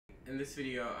in this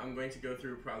video I'm going to go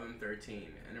through problem 13,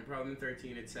 and in problem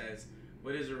 13 it says,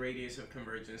 what is the radius of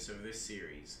convergence of this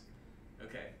series?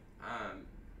 Okay,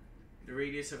 the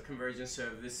radius of convergence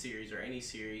of this series, or any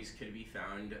series, could be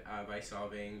found by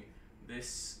solving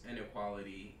this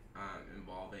inequality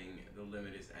involving the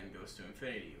limit as n goes to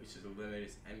infinity, which is the limit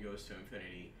as n goes to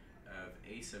infinity of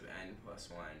a sub n plus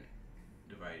 1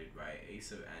 divided by a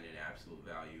sub n in absolute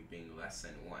value being less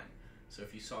than 1. So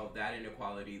if you solve that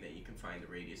inequality, then you can find the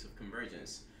radius of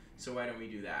convergence. So why don't we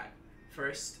do that?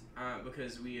 First,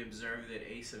 because we observe that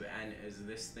a sub n is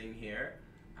this thing here,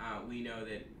 we know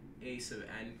that a sub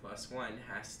n plus 1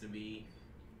 has to be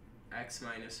x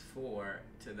minus 4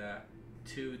 to the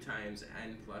 2 times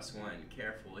n plus 1.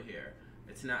 Careful here.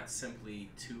 It's not simply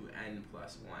 2n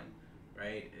plus 1,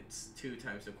 right? It's 2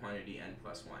 times the quantity n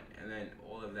plus 1. And then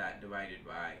all of that divided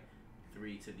by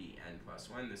 3 to the n plus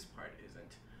 1. This part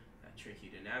isn't that tricky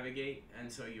to navigate.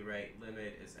 And so you write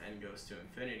limit as n goes to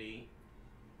infinity.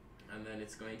 And then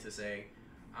it's going to say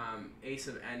a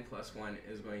sub n plus 1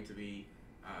 is going to be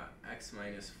x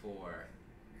minus 4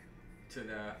 to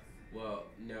the, well,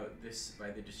 note this by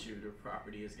the distributive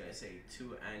property is going to say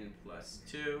 2n plus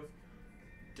 2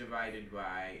 divided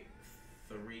by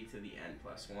 3 to the n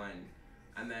plus 1.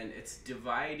 And then it's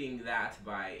dividing that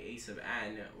by a sub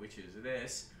n, which is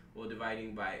this. Well,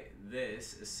 dividing by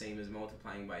this is same as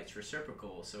multiplying by its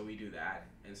reciprocal, so we do that.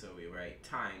 And so we write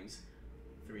times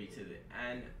 3 to the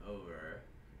n over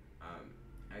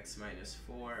x minus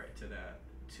 4 to the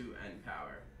 2n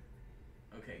power.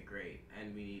 Okay, great.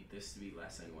 And we need this to be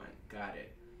less than 1. Got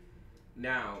it.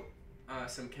 Now,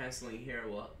 some canceling here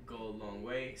will go a long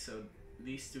way. So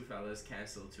these two fellas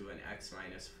cancel to an x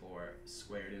minus 4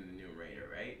 squared in the numerator,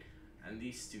 right? And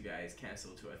these two guys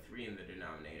cancel to a 3 in the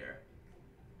denominator.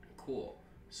 Cool.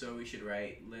 So we should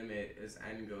write limit as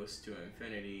n goes to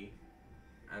infinity,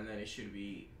 and then it should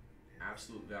be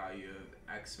absolute value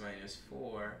of x minus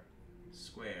 4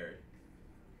 squared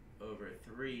over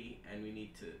 3, and we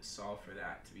need to solve for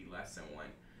that to be less than 1.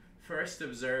 First,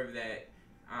 observe that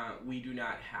we do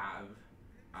not have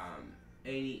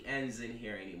any n's in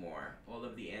here anymore. All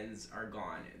of the n's are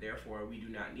gone. Therefore, we do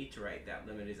not need to write that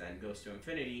limit as n goes to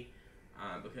infinity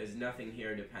because nothing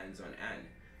here depends on n.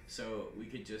 So we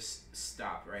could just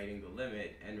stop writing the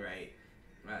limit and write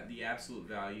the absolute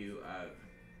value of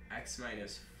x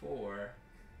minus 4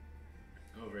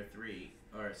 over 3,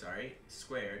 or sorry,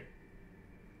 squared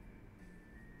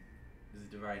is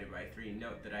divided by 3.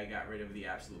 Note that I got rid of the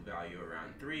absolute value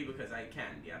around 3 because I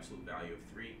can. The absolute value of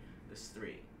 3 is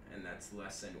 3, and that's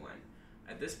less than 1.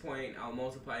 At this point, I'll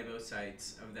multiply both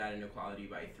sides of that inequality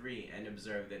by 3 and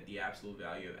observe that the absolute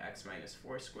value of x minus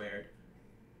 4 squared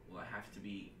will have to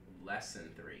be less than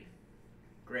 3.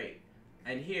 Great.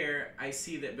 And here, I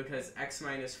see that because x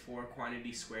minus 4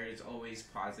 quantity squared is always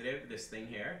positive, this thing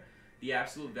here, the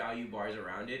absolute value bars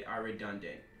around it are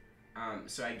redundant.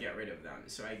 So I get rid of them.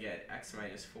 So I get x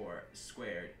minus 4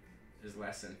 squared is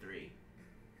less than 3.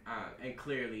 And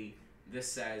clearly,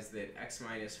 this says that x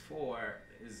minus 4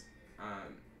 is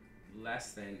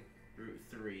less than root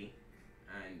 3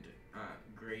 and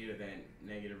greater than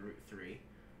negative root 3.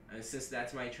 And since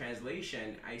that's my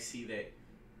translation, I see that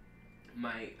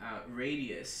my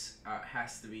radius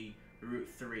has to be root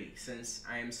 3, since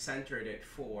I am centered at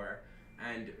 4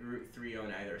 and root 3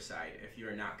 on either side. If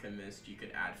you're not convinced, you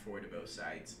could add 4 to both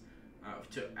sides,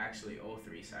 to actually all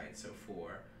 3 sides. So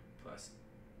 4 plus,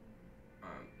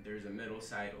 there's a middle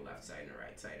side, a left side, and a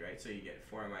right side, right? So you get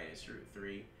 4 minus root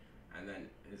 3, and then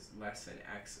is less than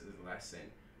x is less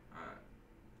than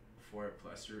 4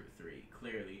 plus root 3.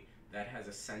 Clearly, that has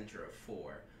a center of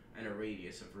 4 and a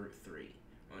radius of root 3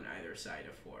 on either side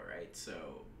of 4, right?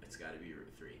 So it's got to be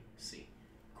root 3. C.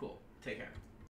 Cool. Take care.